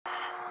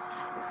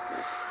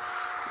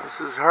This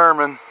is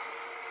Herman.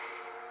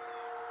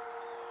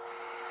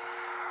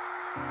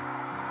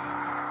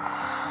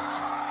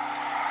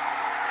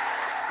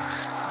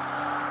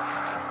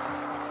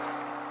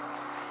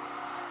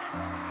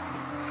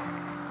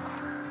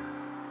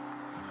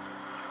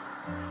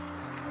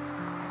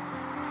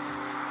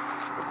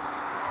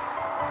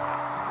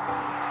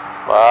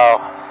 Wow,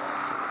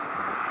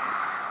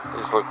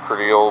 these look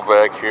pretty old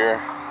back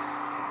here.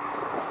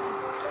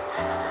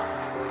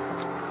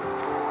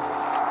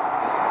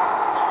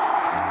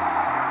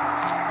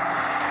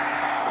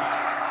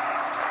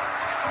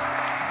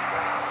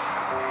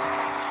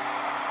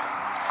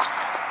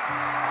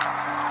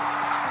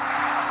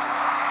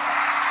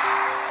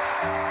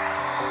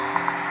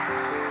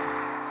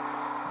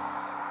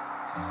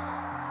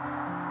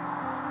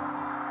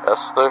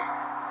 Esther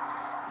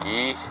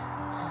Gee,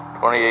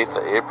 28th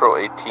of April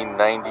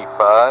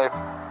 1895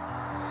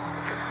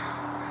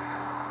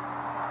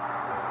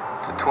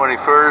 to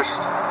 21st,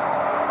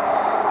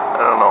 I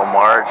don't know,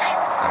 March, I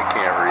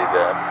can't read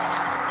that.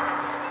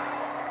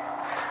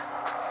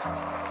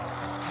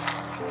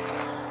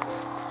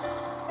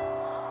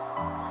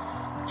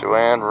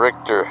 Joanne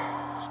Richter,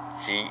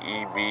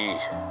 GEB,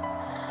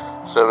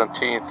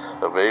 17th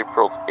of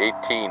April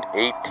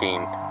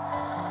 1818,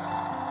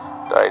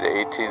 died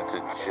 18th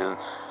of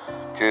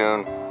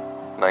June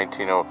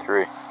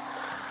 1903.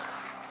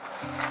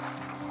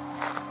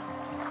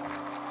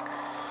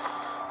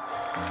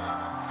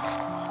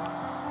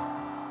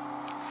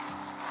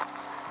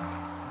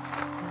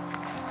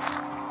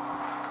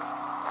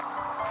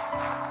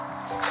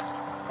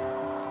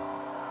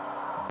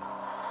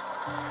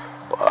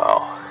 Wow.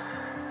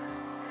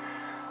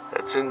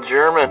 That's in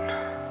German.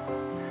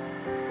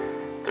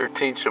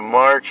 13th of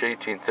March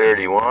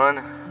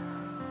 1831.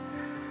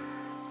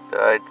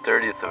 Died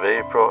 30th of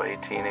April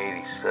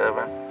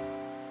 1887.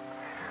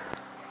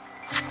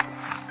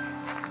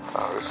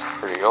 Oh, this is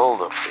pretty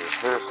old up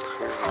here.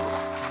 Here's a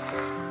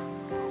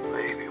little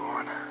baby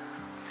one.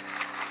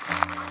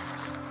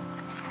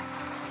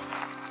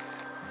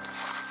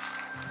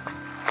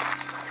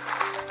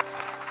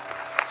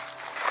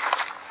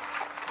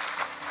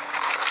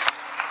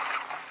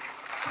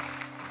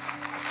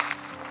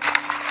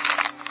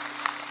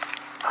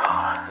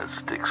 Oh, that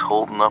stick's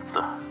holding up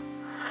the...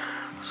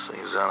 This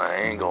thing's on an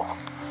angle.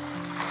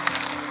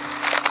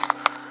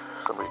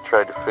 Somebody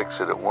tried to fix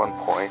it at one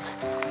point.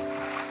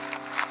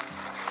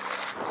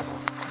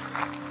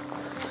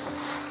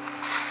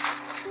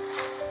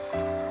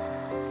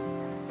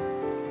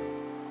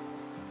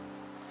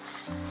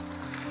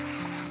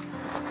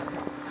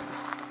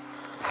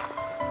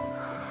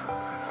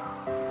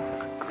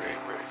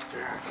 Grave right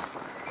there.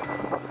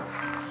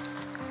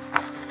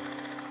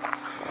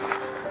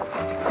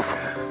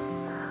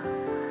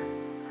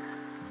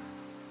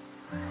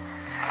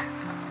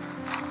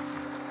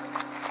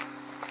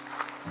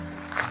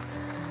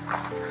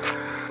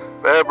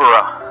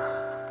 Barbara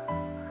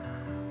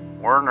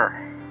Werner,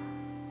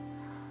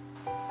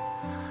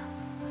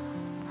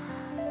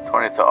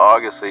 20th of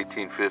August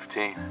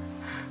 1815,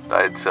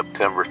 died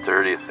September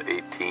 30th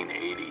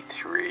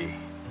 1883.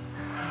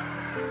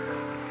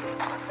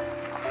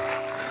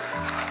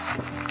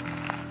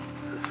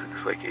 This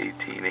looks like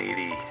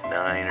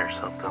 1889 or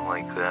something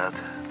like that.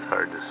 It's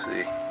hard to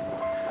see.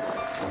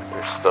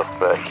 There's stuff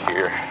back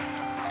here.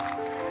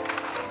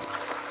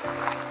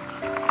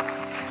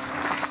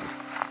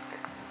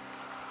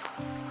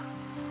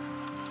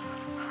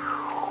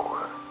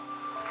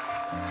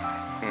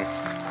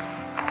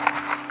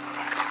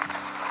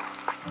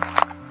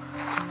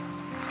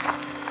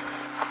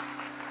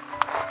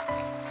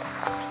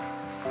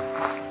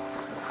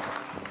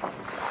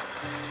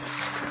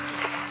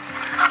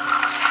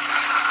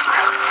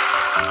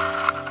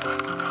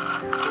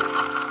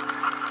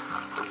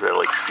 Is that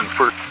like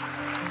Seaford?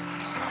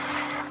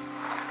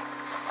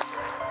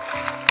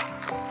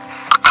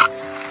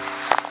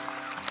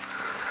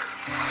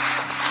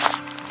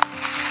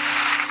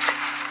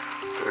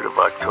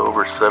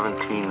 October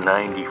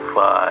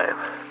 1795,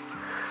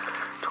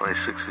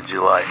 26th of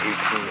July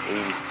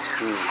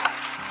 1882.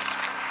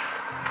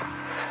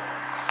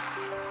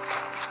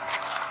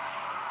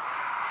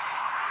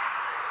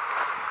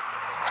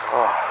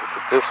 Oh, look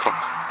at this one.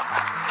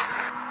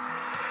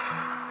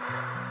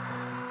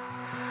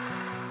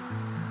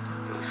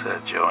 What's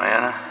that,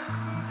 Joanna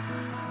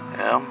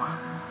M.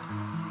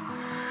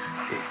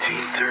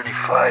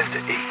 1835 to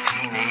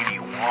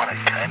 1881, it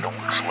kind of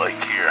looks like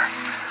here.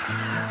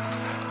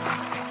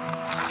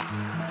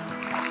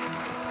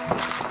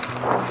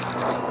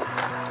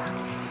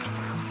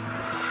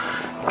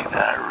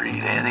 Cannot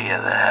read any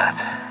of that.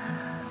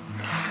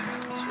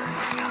 Is there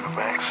anything on the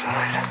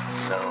backside?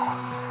 No.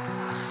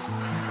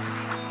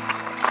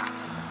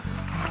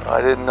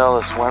 I didn't know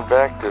this went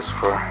back this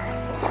far.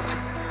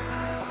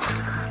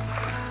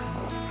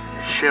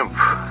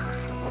 Schimpf.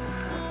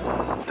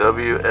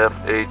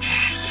 WFH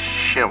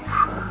Schimpf.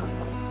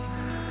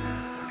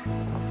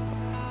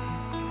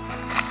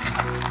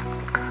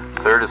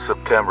 3rd of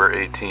September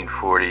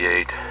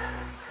 1848.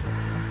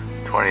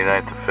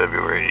 29th of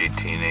February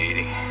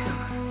 1880.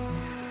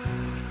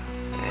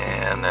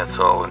 And that's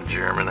all in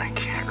German. I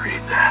can't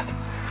read that.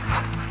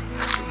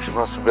 These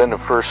must have been the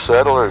first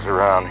settlers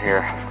around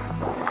here.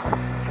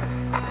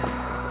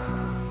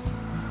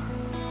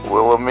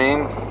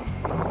 Wilhelmine.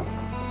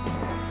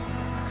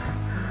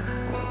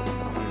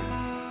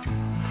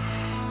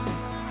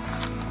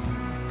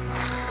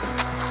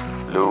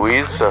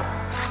 Louisa.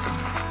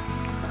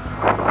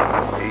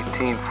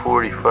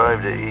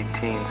 1845 to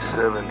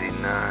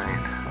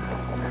 1879.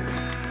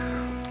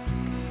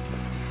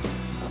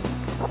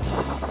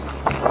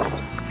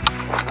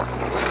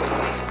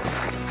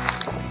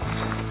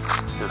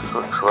 This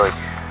looks like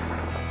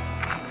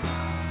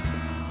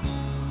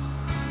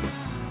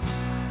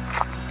a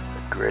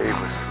grave.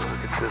 Let's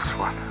look at this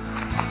one. I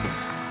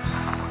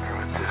wonder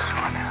what this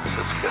one is.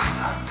 It's got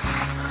the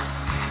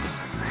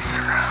thing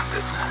around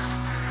it.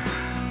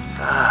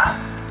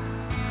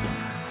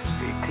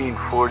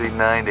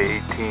 1849 to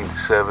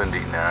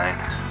 1879.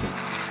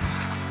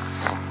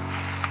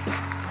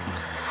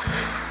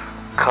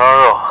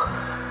 Carl.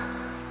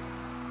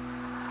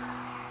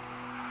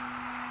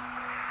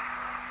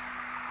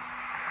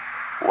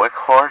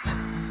 Weckhardt,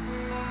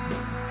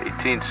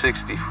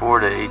 1864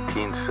 to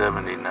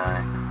 1879.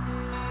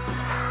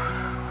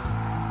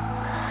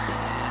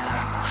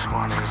 This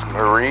one is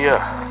Maria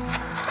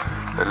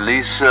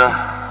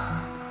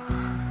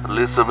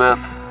Elizabeth,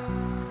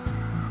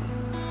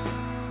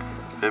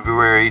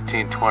 February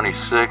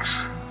 1826,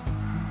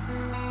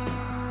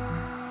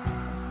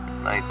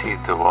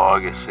 19th of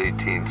August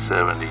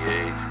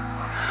 1878.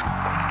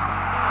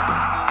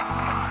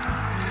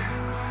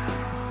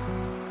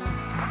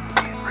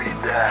 Can't read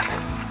that.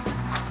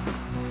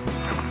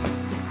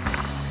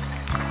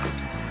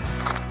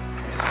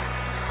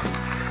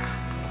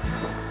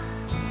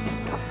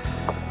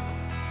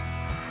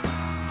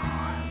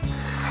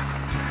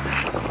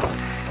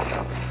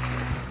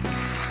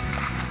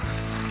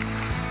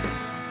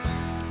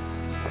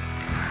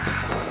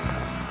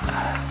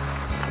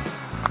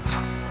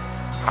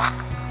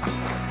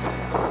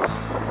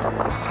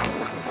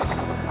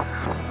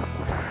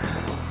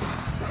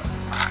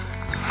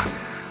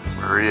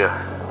 Maria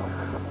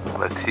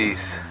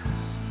Matisse,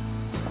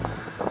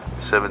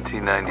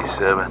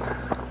 1797 to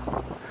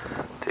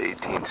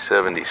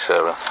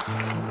 1877.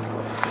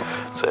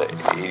 Is that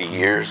 80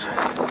 years?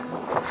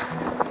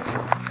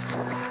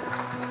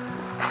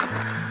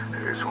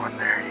 There's one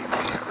there you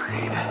can't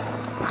read.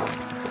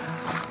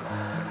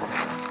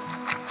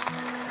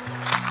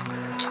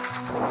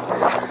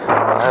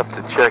 I'll have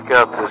to check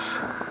out this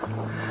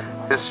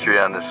history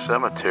on this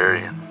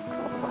cemetery and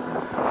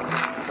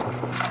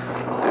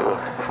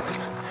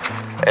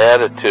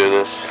added to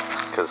this,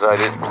 because I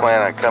didn't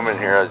plan on coming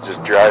here. I was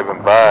just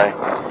driving by.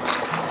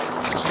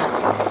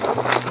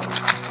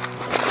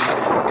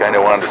 Kind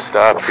of wanted to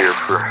stop here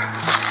for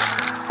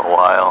a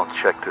while and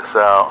check this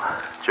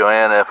out.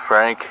 Joanne F.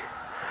 Frank,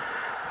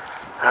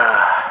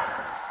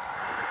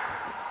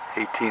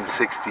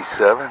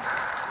 1867.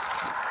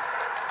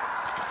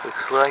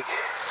 Looks like.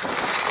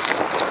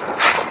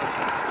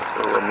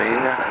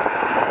 Wilhelmina,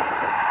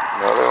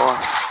 another one.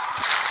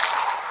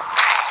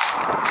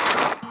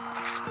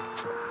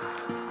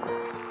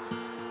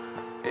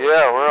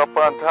 Yeah, we're up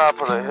on top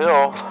of the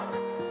hill.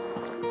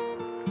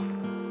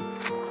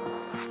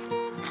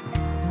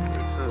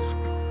 This is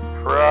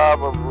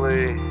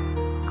probably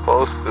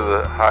close to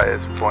the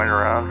highest point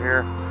around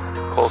here.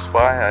 Close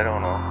by, I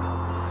don't know.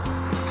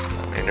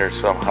 I mean, there's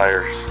some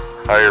higher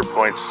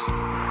points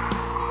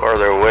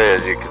farther away,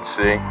 as you can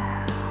see.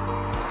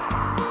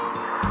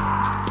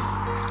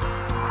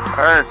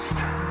 Ernst.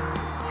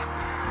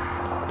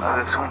 Oh,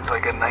 this one's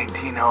like a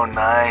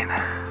 1909.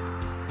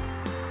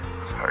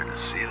 Hard to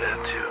see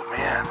that too,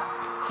 man.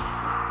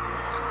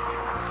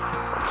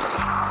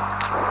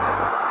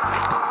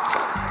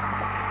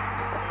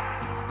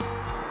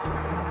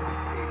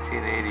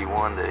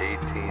 (1881 to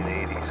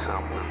 1880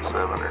 something,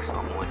 7 or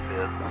something like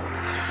that.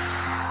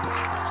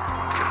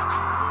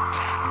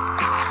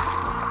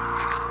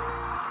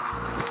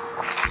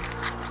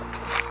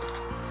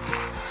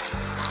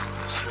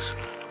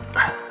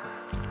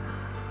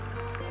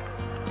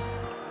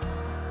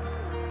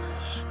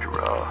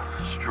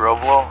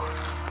 Strovlo.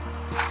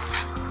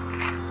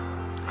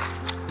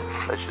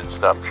 I should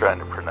stop trying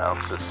to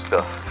pronounce this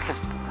stuff.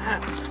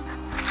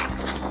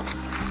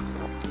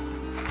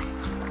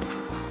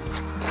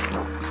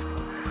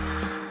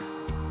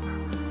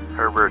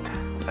 Herbert,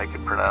 I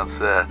can pronounce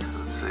that.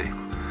 Let's see.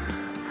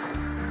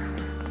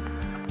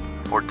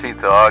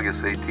 14th of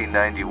August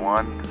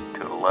 1891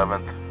 to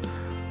 11th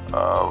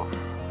of,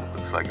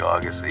 looks like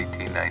August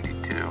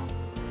 1892.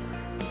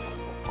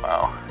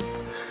 Wow.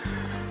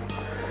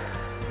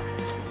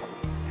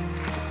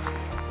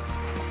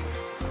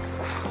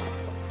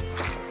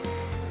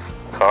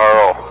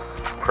 Carl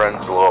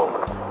Prenzlow,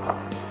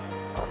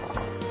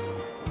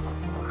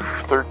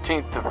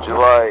 13th of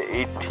July,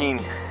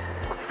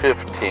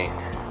 1815.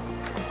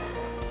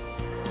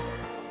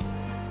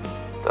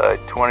 Died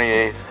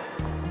 28th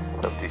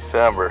of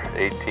December,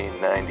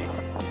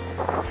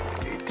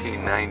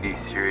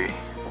 1893.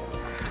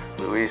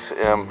 Louise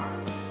M.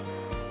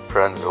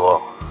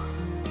 Prenzlow.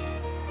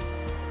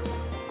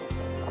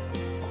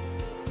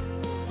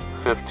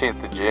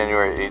 15th of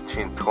January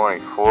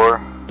 1824,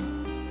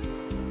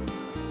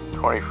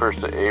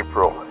 21st of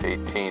April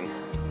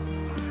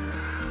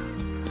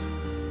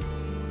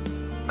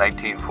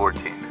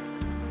 1914.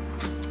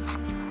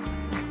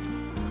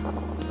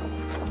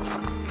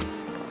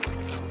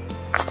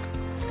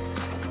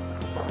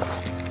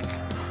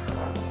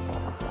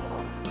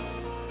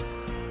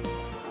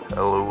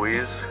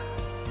 Eloise,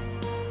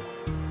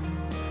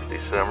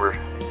 December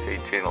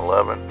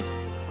 1811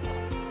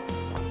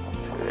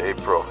 to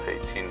April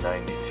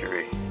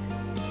 1893.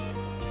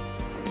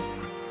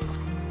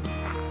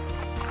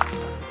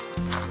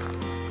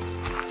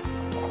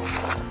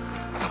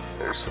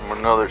 There's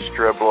another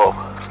Streblo.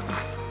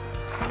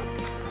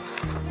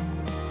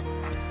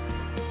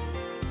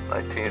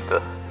 19th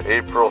of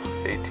April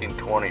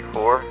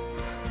 1824,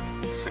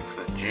 6th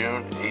of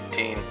June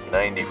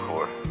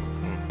 1894.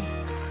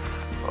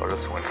 Oh,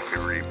 this one you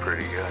can read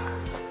pretty good.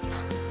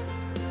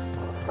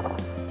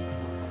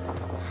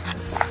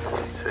 I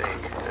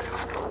think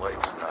the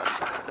light's not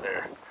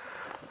there.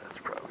 That's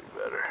probably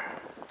better.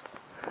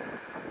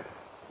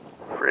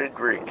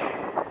 Friedrich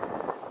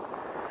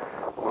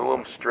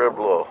Wilhelm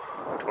Streblo,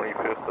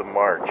 25th of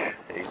March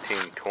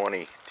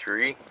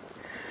 1823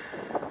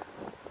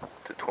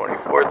 to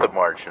 24th of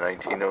March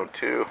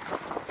 1902.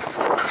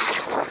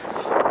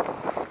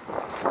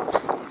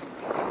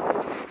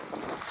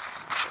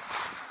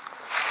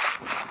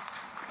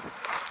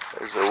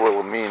 There's a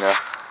Wilhelmina.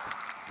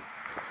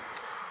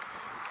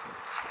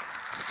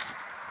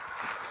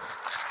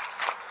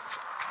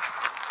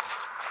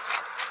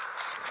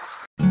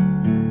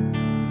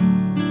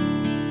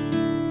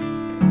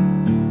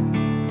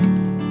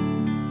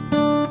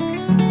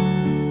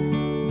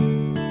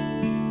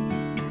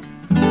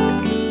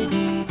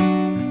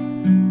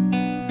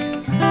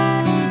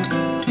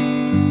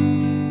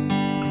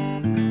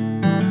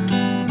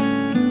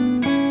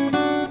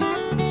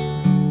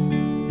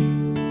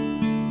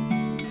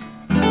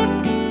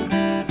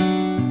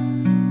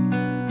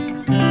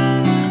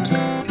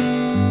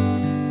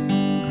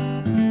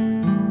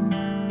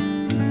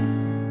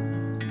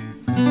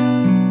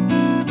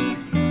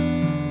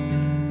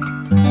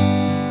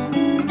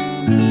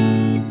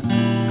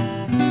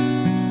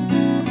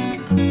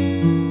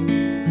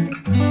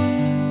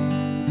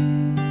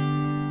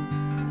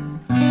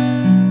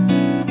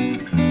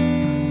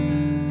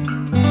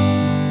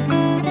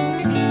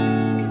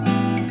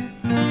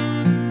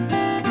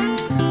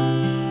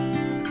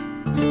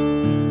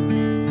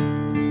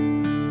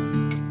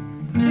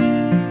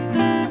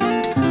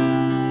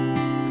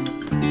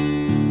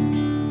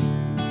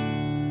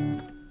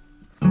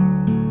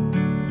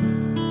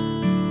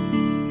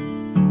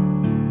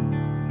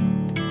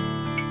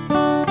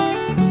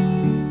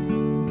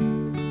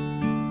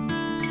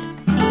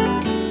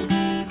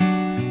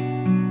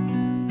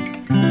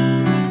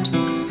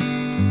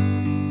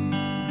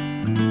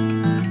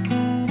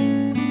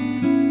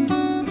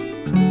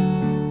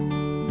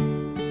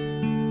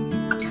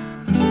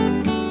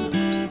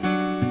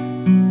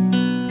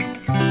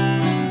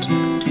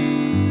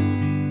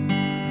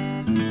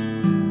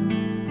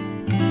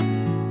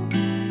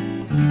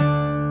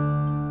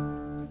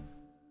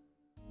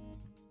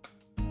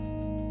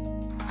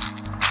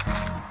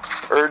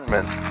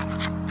 Erdman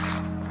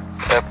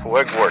F.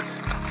 Wegwart,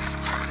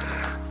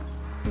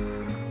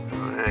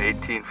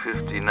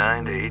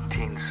 1859 to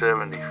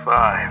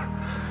 1875.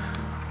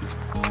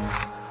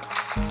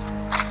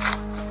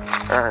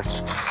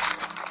 Ernst,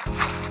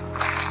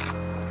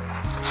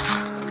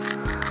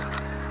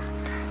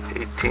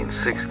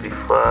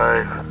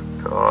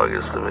 1865 to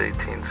August of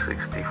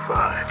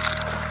 1865.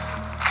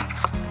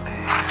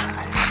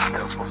 And a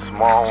couple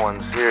small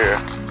ones here.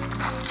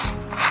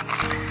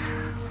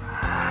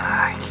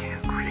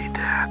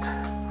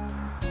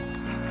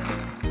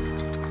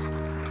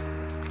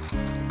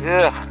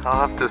 Yeah,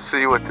 I'll have to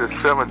see what this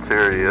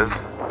cemetery is.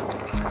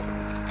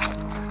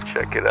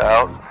 Check it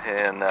out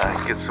and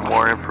get some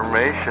more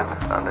information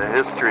on the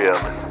history of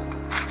it.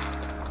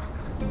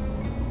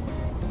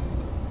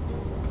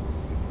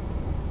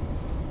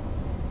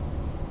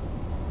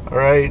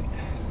 Alright,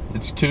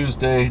 it's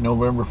Tuesday,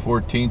 November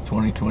 14th,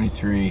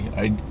 2023.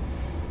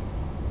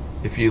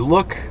 If you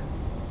look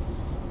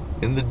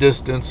in the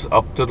distance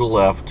up to the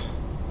left,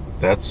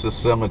 that's the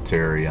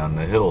cemetery on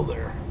the hill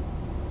there.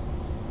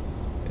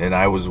 And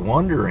I was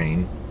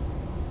wondering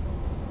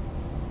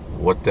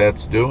what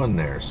that's doing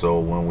there. So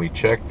when we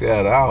checked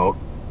that out,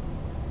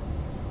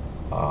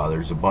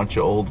 there's a bunch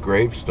of old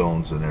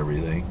gravestones and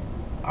everything.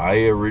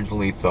 I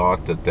originally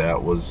thought that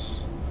that was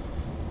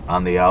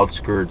on the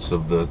outskirts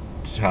of the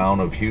town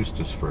of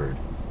Hustisford.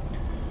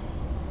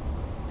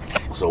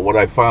 So what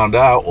I found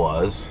out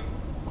was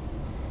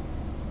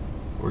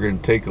we're going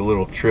to take a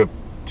little trip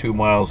 2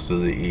 miles to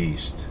the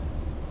east.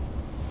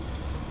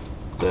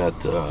 That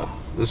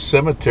this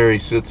cemetery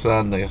sits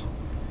on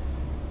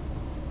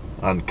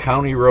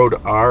County Road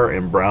R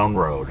and Brown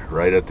Road,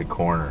 right at the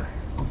corner.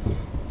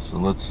 So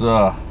let's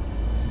head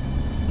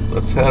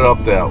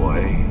up that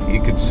way. You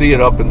can see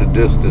it up in the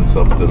distance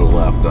up to the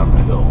left on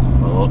the hill.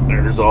 Well,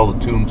 there's all the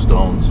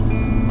tombstones.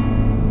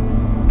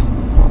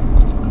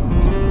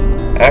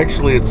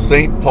 Actually, it's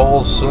St.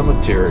 Paul's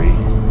Cemetery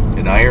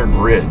in Iron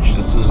Ridge.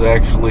 This is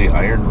actually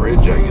Iron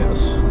Ridge, I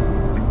guess.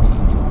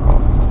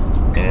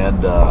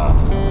 And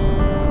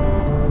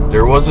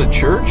there was a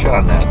church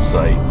on that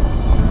site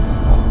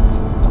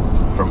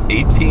from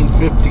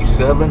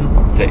 1857 to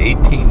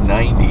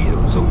 1890. It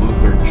was a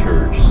Lutheran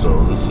church.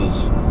 So this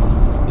is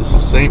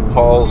St.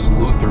 Paul's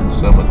Lutheran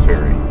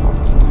Cemetery.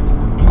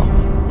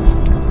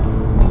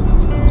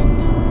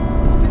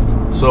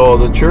 So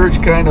the church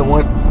kind of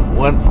went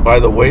by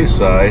the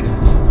wayside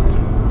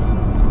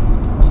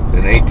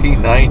in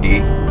 1890.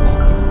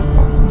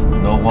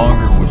 No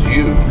longer was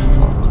used,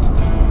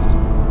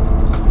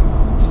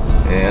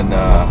 and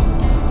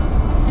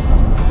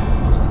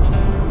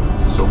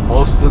so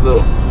most of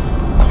the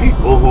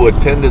people who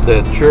attended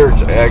that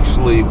church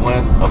actually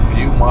went a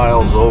few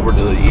miles over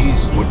to the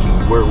east, which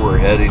is where we're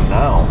heading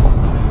now,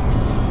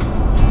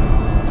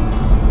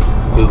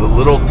 to the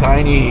little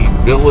tiny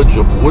village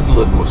of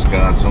Woodland,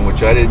 Wisconsin,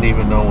 which I didn't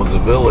even know was a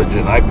village,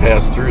 and I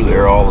passed through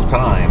there all the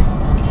time.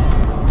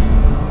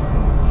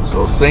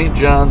 So St.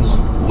 John's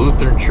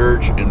Lutheran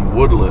Church in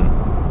Woodland.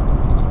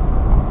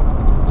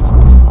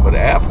 But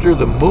after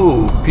the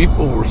move,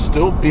 people were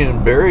still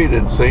being buried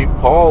in St.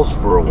 Paul's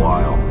for a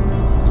while.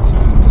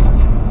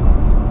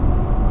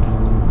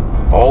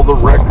 All the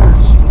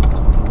records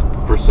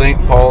for St.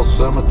 Paul's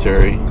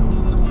Cemetery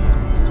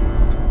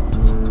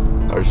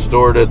are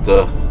stored at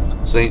the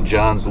St.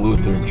 John's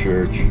Lutheran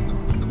Church.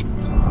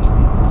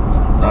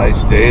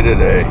 Nice day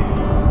today.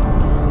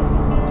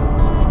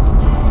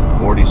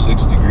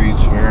 46 degrees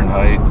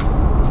Fahrenheit.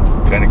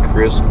 Kind of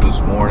crisp this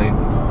morning.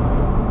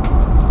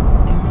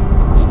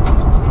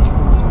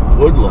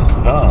 Woodland,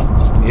 huh?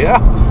 Yeah,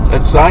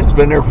 that sign's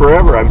been there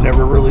forever. I've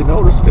never really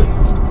noticed it.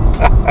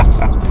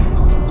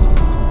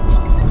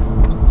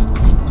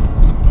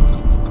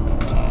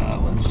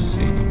 Let's see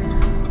here.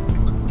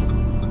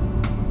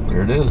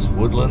 There it is,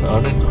 Woodland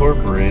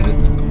Unincorporated.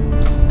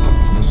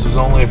 This is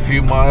only a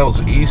few miles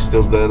east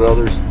of that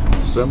other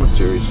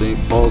cemetery, St.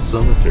 Paul's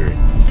Cemetery.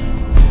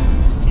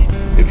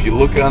 If you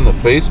look on the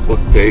Facebook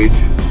page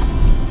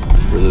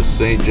for the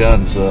St.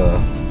 John's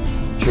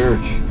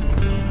Church,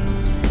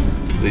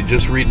 they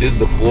just redid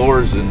the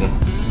floors in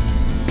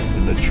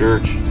the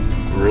church.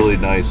 Really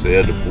nice. They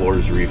had the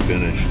floors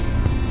refinished.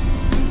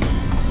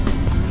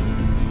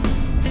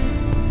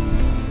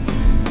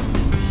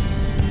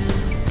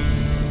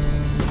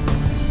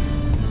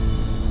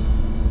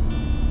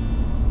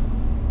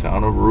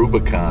 Town of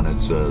Rubicon, it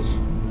says.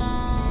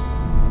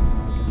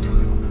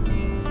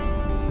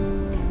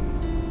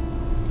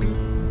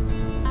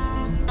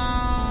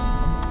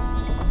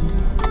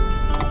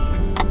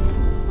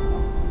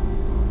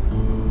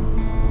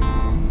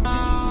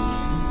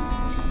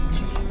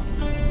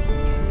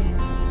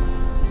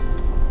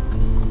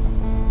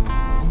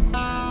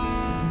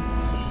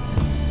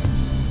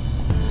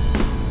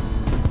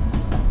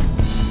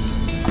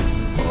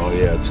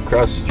 Yeah, it's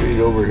across the street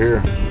over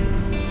here.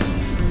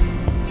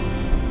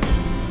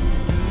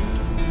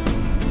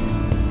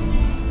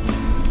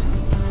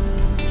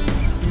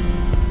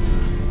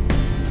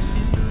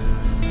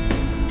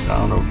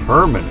 Town of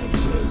Herman, it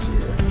says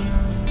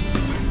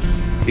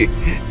here.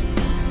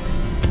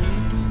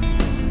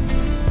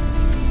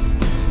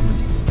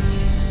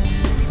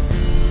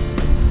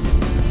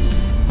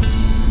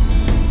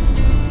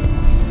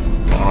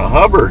 Town of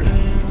Hubbard.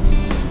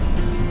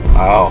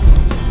 Wow.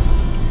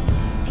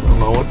 Don't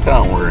know what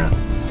town we're in.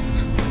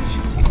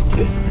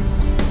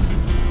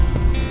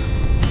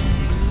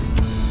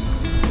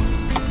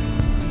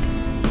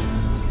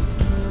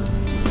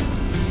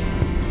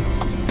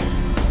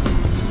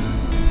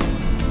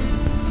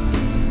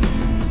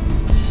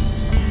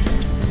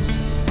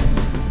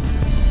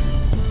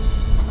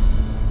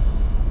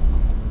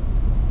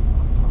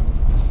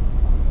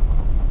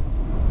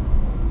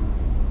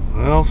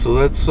 Well, so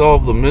that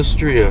solved the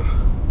mystery of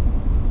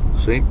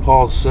St.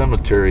 Paul's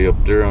Cemetery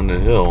up there on the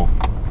hill.